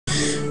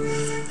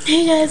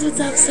Hey guys, what's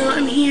up? So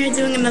I'm here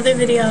doing another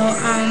video.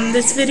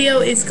 This video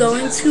is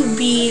going to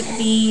be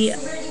the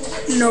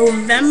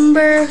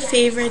November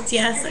favorites.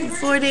 Yes, I'm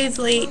 4 days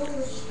late.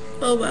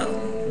 Oh well.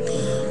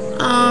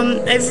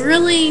 I've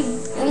really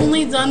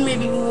only done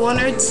maybe one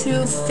or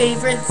two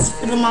favorites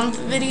for the month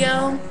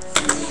video.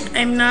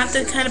 I'm not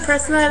the kind of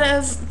person that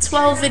has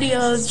 12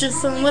 videos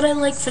just on what I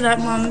like for that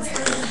month.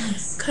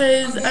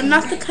 Because I'm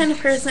not the kind of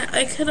person,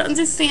 I could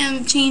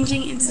understand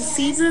changing into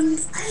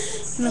seasons.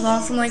 You know,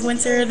 going from like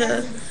winter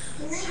to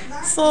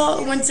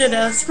fall, winter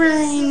to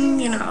spring,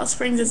 you know,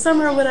 spring to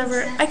summer or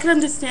whatever. I could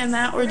understand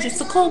that. Or just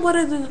the cold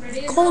weather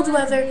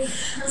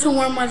to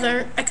warm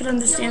weather. I could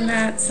understand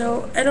that.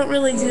 So I don't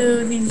really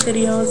do these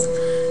videos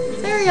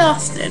very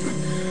often.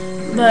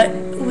 But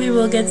we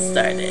will get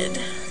started.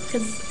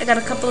 Because I got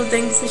a couple of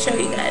things to show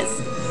you guys.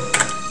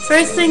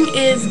 First thing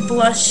is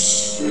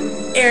blush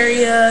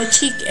area,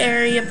 cheek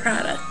area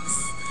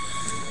products.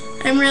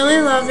 I'm really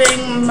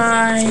loving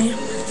my,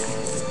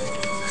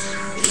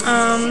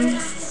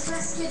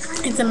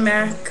 it's a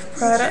MAC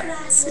product,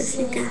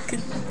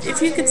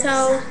 if you could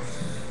tell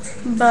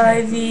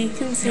by the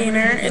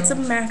container. It's a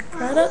MAC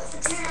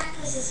product,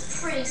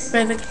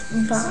 by the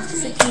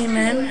box it came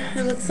in.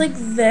 It looks like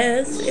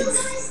this.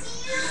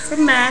 It's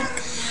from MAC,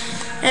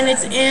 and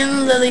it's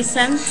in Lily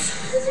Scent.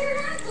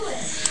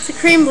 It's a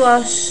cream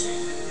blush,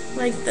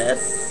 like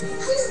this.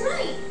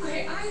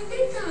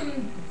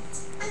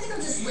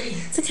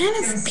 It's a kind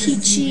of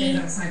peachy,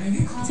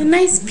 it's a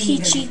nice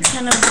peachy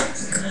kind of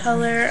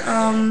color,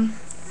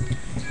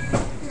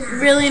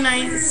 really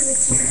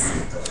nice,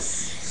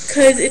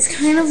 because it's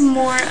kind of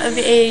more of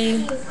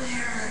a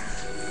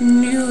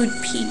nude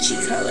peachy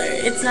color.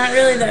 It's not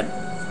really that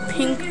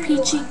pink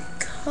peachy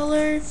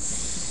color.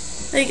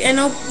 Like, I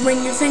know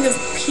when you think of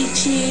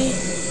peachy,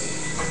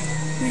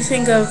 you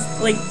think of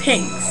like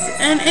pinks,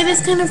 and it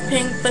is kind of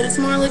pink, but it's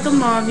more like a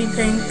mauvey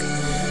pink,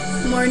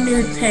 more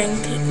nude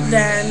pink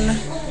than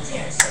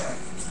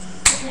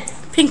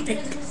pink.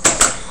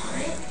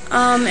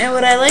 And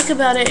what I like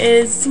about it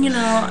is, you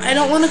know, I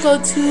don't want to go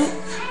too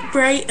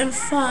bright and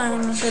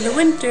fun for the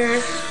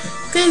winter,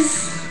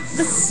 because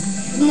it's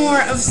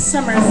more of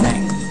summer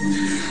thing.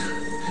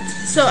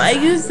 So I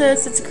use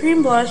this, it's a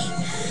cream blush,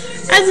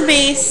 as a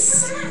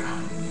base.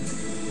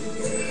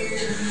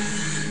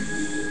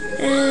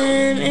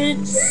 And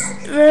it's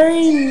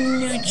very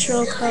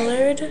neutral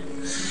colored.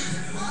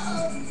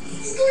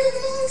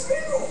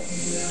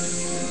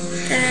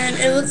 And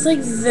it looks like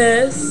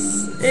this.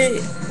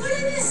 It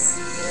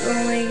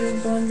only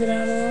blends it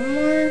out a little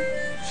more.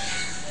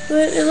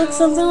 But it looks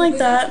something like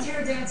that.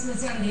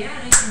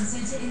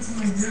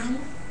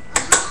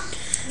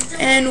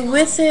 And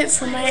with it,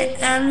 for my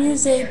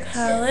Amuse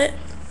palette,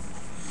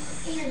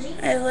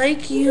 I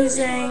like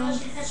using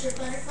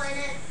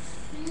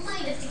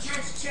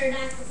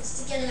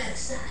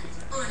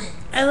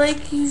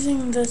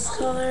this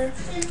color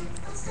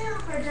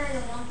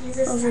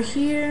over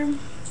here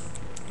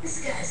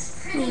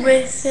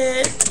with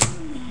it,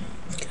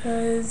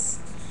 because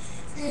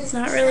it's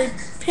not really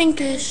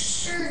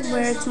pinkish,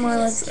 where it's more or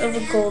less of a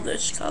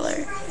goldish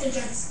color.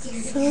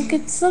 So look,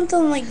 it's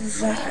something like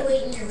that.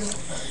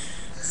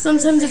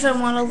 Sometimes if I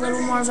want a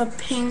little more of a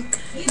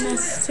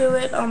pinkness to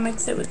it, I'll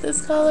mix it with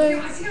this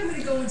color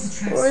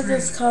or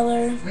this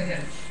color.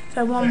 If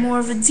I want more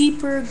of a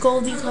deeper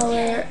goldy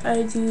color,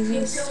 I do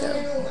these two.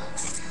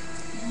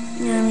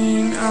 You know what I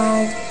mean?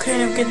 I'll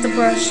kind of get the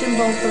brush in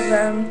both of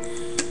them,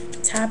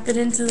 tap it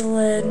into the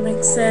lid,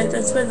 mix it.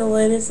 That's why the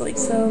lid is like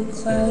so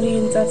cloudy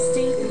and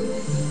dusty.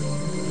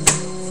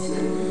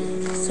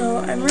 So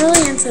I'm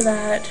really into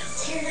that.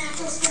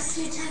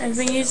 I've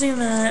been using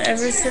that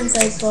ever since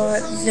I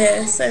bought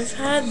this. I've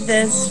had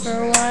this for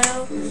a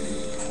while.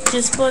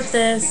 Just bought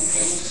this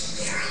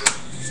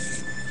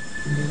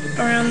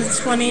around the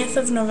 20th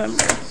of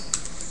November.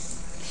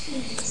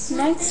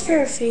 Next,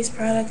 for a face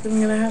product,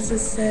 I'm gonna have to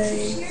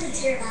say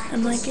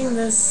I'm liking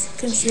this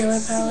concealer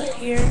palette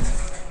here,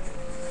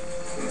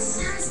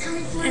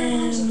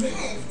 and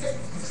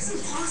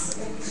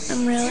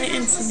I'm really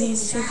into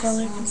these two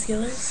color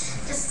concealers.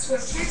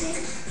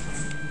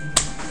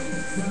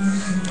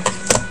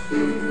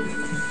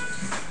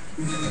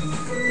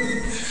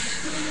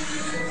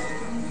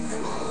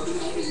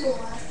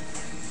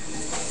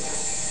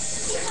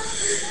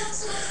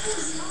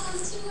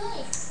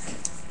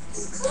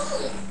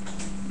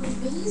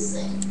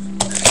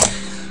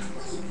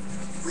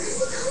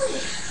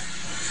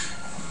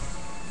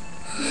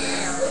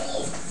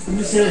 Let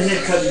me see the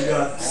haircut you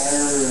got.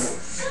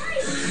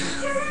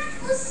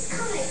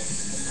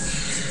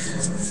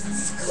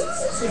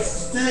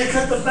 Did they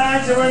cut the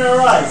bags or in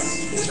her eyes?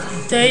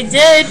 They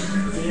did.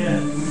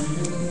 Yeah.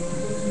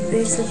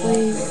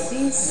 Basically,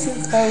 these two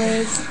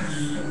colors,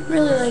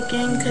 really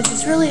liking, because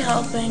it's really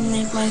helping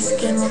make my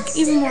skin look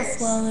even more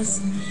flawless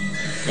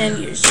than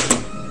usual.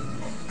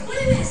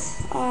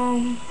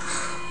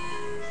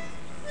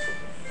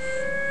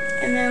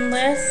 And then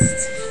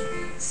last,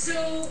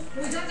 so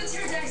we got the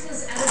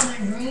pterodactyls out of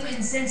my room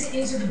and sent it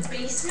into the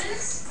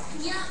basement?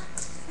 Yeah.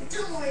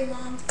 Don't worry,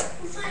 Mom.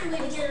 We'll find a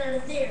way to get it out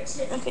of there,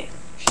 too. Okay.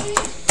 Hey,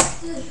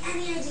 do you have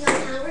any idea on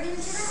how we're going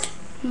to do that?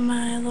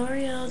 My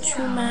L'Oreal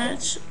True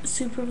Match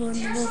Super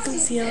Blendable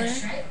Concealer.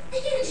 Fish, right?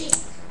 Angie,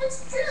 that's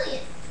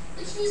brilliant.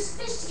 We can use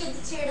fish to get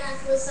the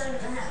pterodactyls out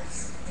of the house.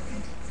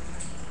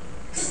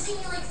 Good thing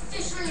you like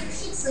fish on your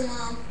pizza,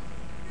 Mom.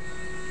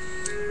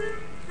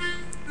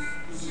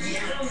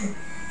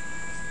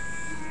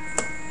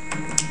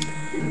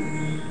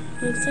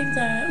 Looks like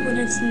that when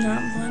it's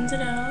not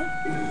blended out.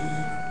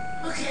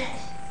 Okay,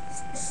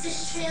 the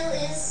fish trail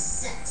is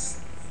set.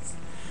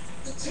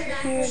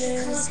 Here it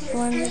is,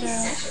 blended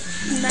out.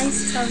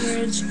 Nice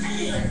coverage.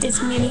 It's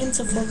medium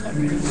to full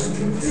coverage.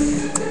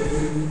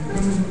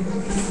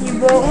 You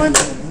bought one?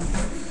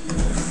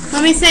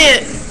 Let me see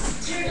it.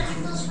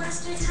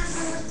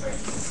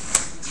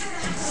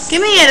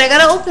 Give me it, I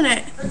gotta open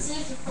it. Let's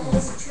see if it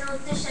follows a trail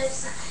of fish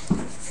outside.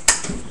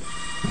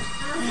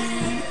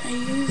 And I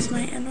use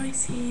my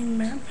NYC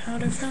Matte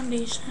Powder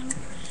Foundation.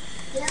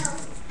 Hello,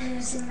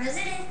 Anderson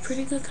resident.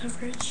 Pretty good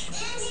coverage.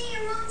 Andy,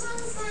 your mom's on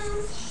the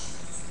phone.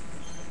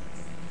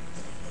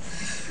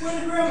 Where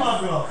did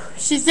Grandma go?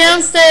 She's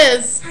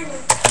downstairs. I know.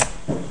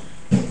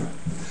 Here he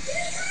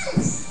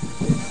comes.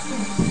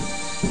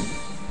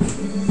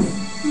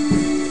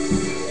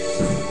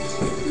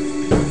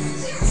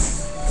 Yes,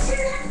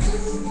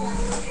 pterodactyls is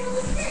blocking the trail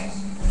of fish.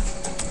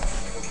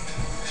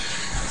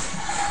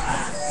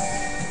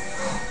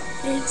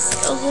 It's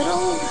a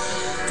little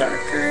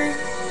darker.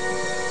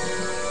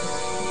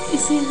 You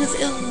see, because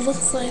it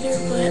looks lighter,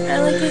 but I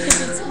like it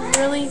because it's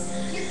really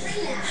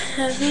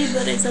heavy,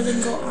 but it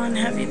doesn't go on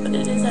heavy, but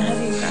it is a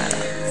heavy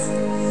product.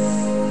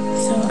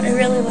 So I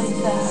really like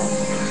that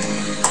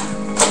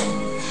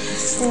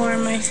for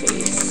my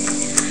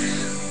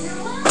face. You're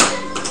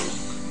welcome.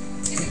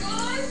 It's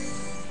gone.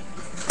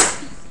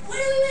 What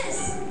did we miss?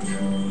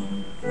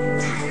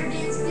 Pattern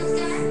dance field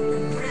guy,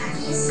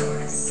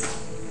 Brachiosaurus.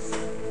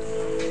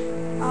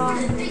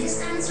 The biggest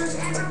dinosaurs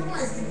ever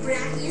was the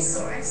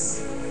Brachiosaurus.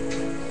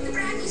 The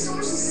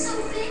Brachiosaurus is so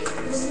big,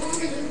 it was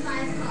longer than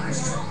 5 cars,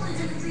 taller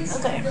than the Greece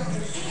Okay.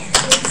 building,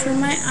 For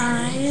my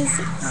eyes,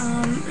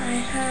 I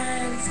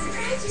have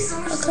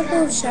a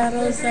couple of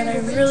shadows that I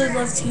really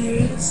love to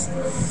use.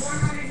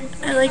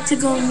 I like to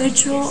go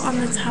neutral on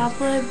the top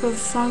lid, but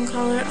fun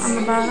color on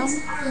the bottom.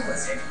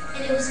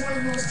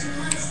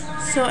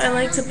 So I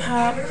like to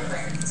pop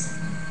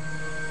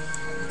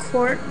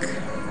Cork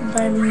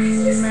by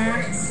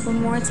MAC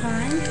one more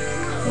time,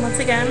 once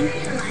again.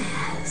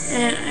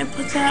 And I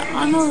put that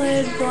on the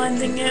lid,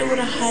 blending it with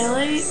a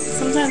highlight.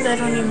 Sometimes I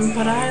don't even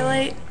put a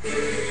highlight.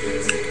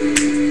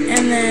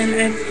 And then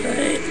I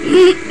put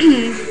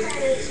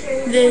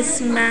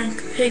this MAC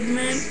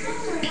pigment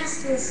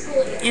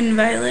in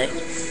violet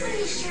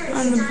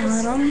on the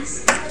bottom.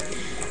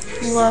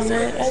 Love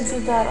it. I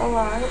did that a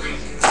lot.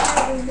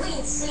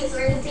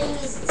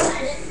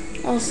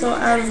 Also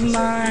out of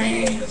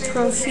my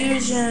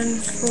Profusion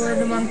for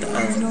the month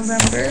of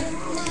November.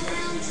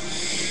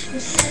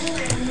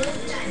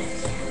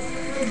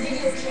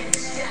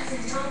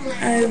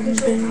 I've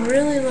been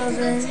really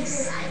loving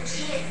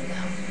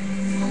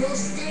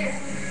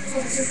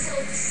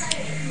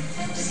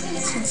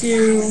to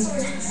do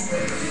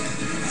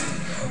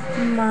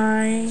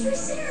my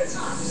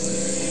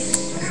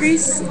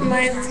crease,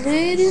 my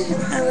lid.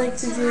 I like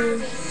to do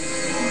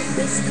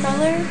this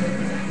color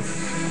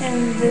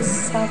and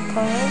this top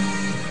color.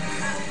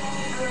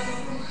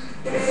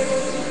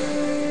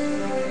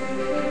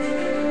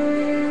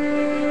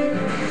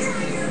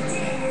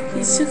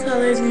 These two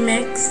colors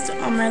mixed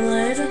on my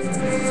lid, and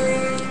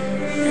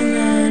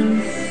then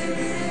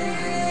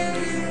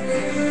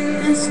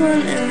this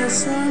one and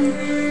this one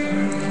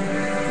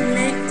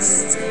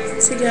mixed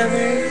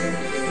together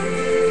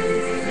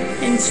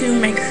into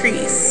my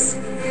crease.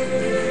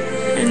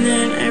 And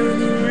then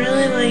I'm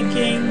really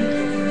liking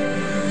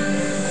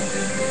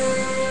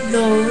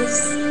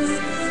those.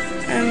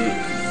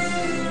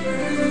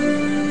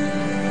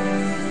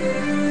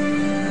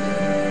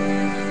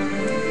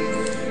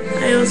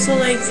 I also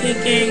like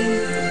taking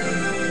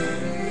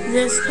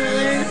this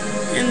color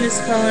and this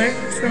color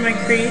for my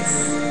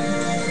crease,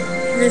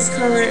 this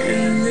color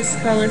and this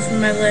color for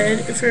my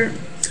lid, for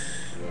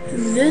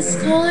this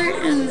color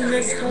and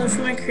this color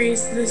for my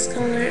crease, this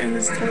color and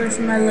this color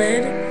for my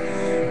lid,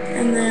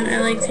 and then I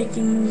like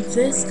taking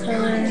this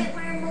color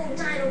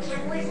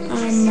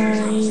on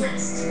my,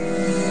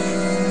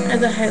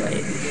 as a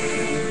highlight.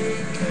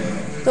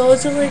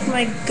 Those are like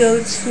my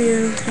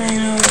go-to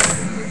kind of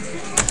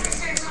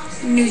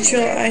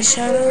neutral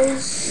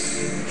eyeshadows.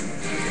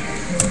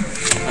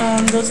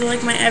 Those are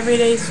like my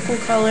everyday school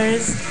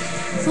colors.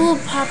 It's a little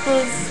pop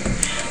of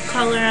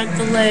color at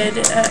the lid,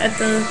 at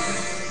the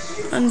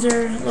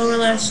under lower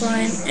lash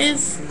line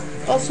is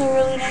also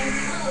really nice,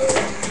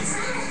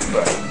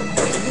 but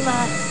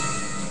not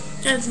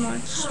as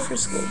much for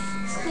school.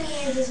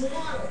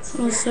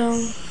 Also,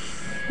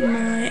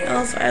 my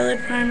e.l.f. eyelid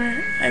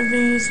primer. I've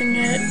been using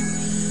it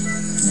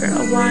for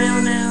a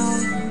while now.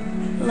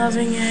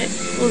 Loving it.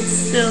 Will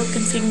still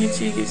continue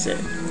to use it.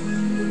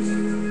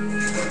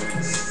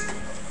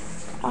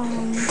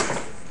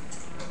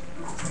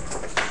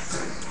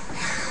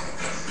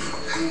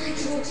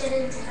 get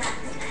into that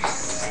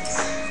next.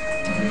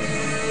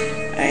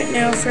 Alright,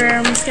 now for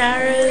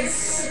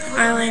mascaras,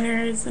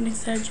 eyeliners, and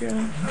etc.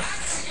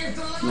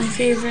 My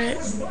favorite,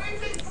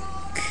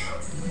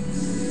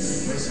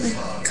 my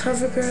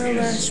CoverGirl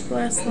Lash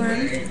Blast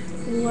Length.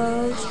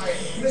 Love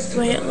the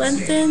way it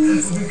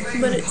lengthens,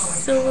 but it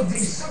still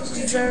looks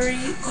very,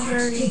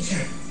 very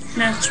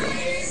natural.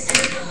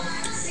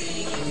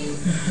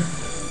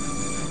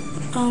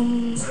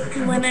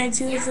 When I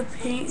do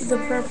the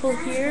purple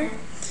here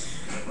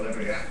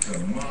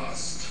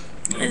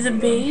as a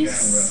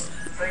base,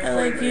 I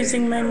like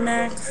using my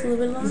MAC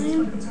Fluid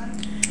Line.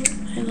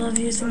 I love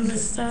using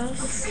this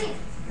stuff.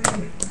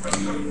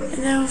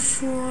 And now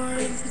for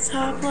the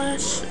top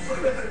lash,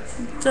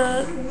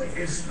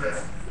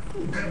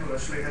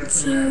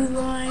 to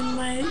line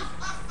my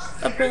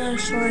upper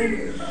lash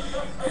line,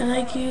 I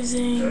like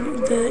using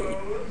the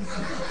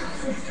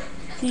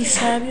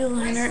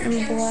Fabuliner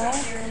in black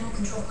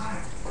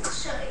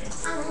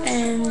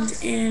and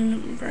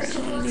in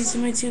brown. These are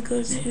my two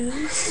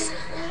go-tos.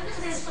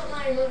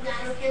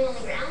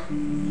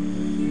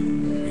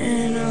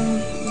 And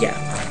yeah.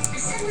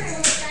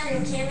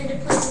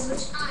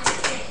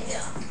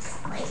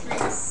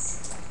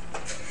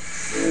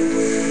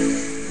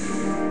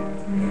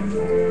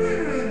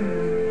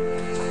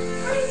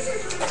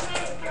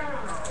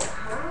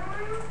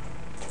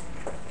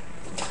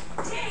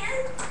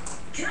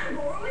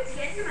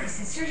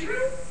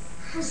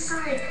 I'm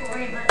sorry,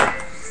 Corey, but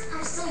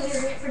I'm still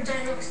using it for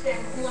Dino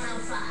Experiment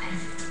 105.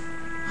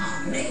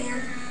 Oh,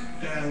 man.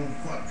 Dan,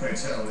 what, pray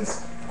tell,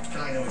 is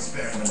Dino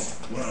Experiment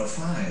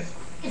 105?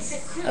 It's a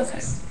clue.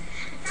 Okay.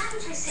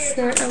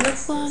 For a lip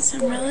gloss,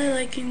 I'm really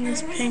liking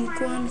this pink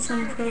one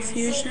from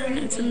Profusion.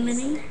 It's a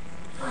mini.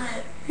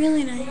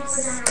 Really nice.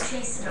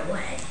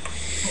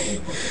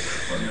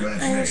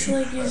 I also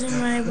like using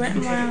my Wet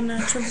n Wild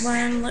Natural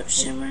Blend Lip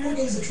Shimmer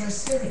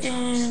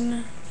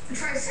in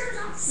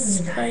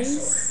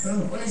Spice.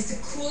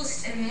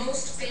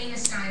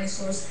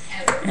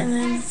 And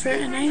then for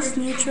a nice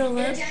neutral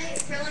lip,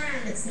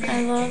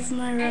 I love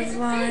my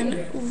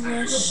Revlon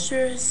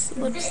Lustrous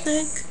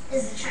lipstick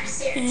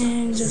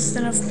in Just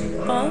Enough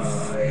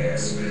Buff.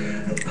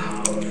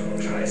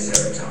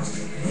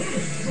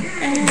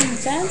 And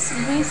that's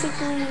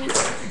basically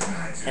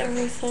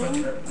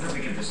everything.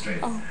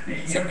 Oh,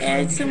 to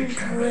add some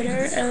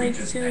glitter, I like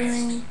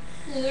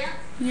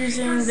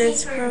using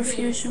this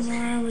Profusion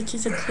one, which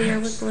is a clear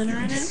with glitter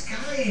in it.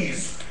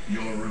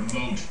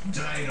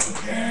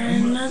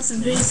 And that's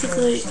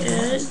basically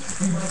it.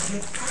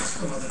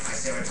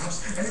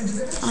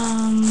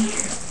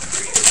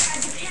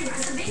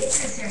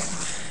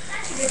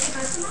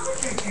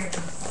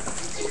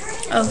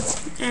 Oh,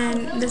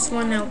 and this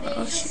one nail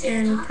polish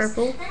in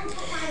purple.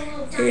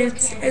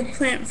 It's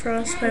Eggplant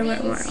Frost by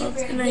Wet n Wild.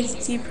 A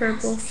nice deep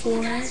purple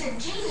for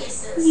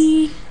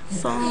the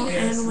fall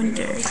and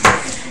winter.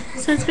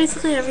 So that's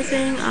basically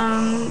everything.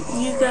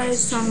 You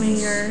guys tell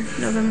me your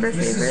November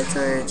favorites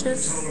or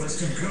just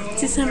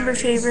December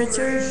favorites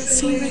or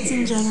favorites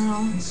in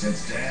general.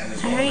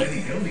 Alright,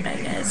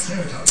 bye guys.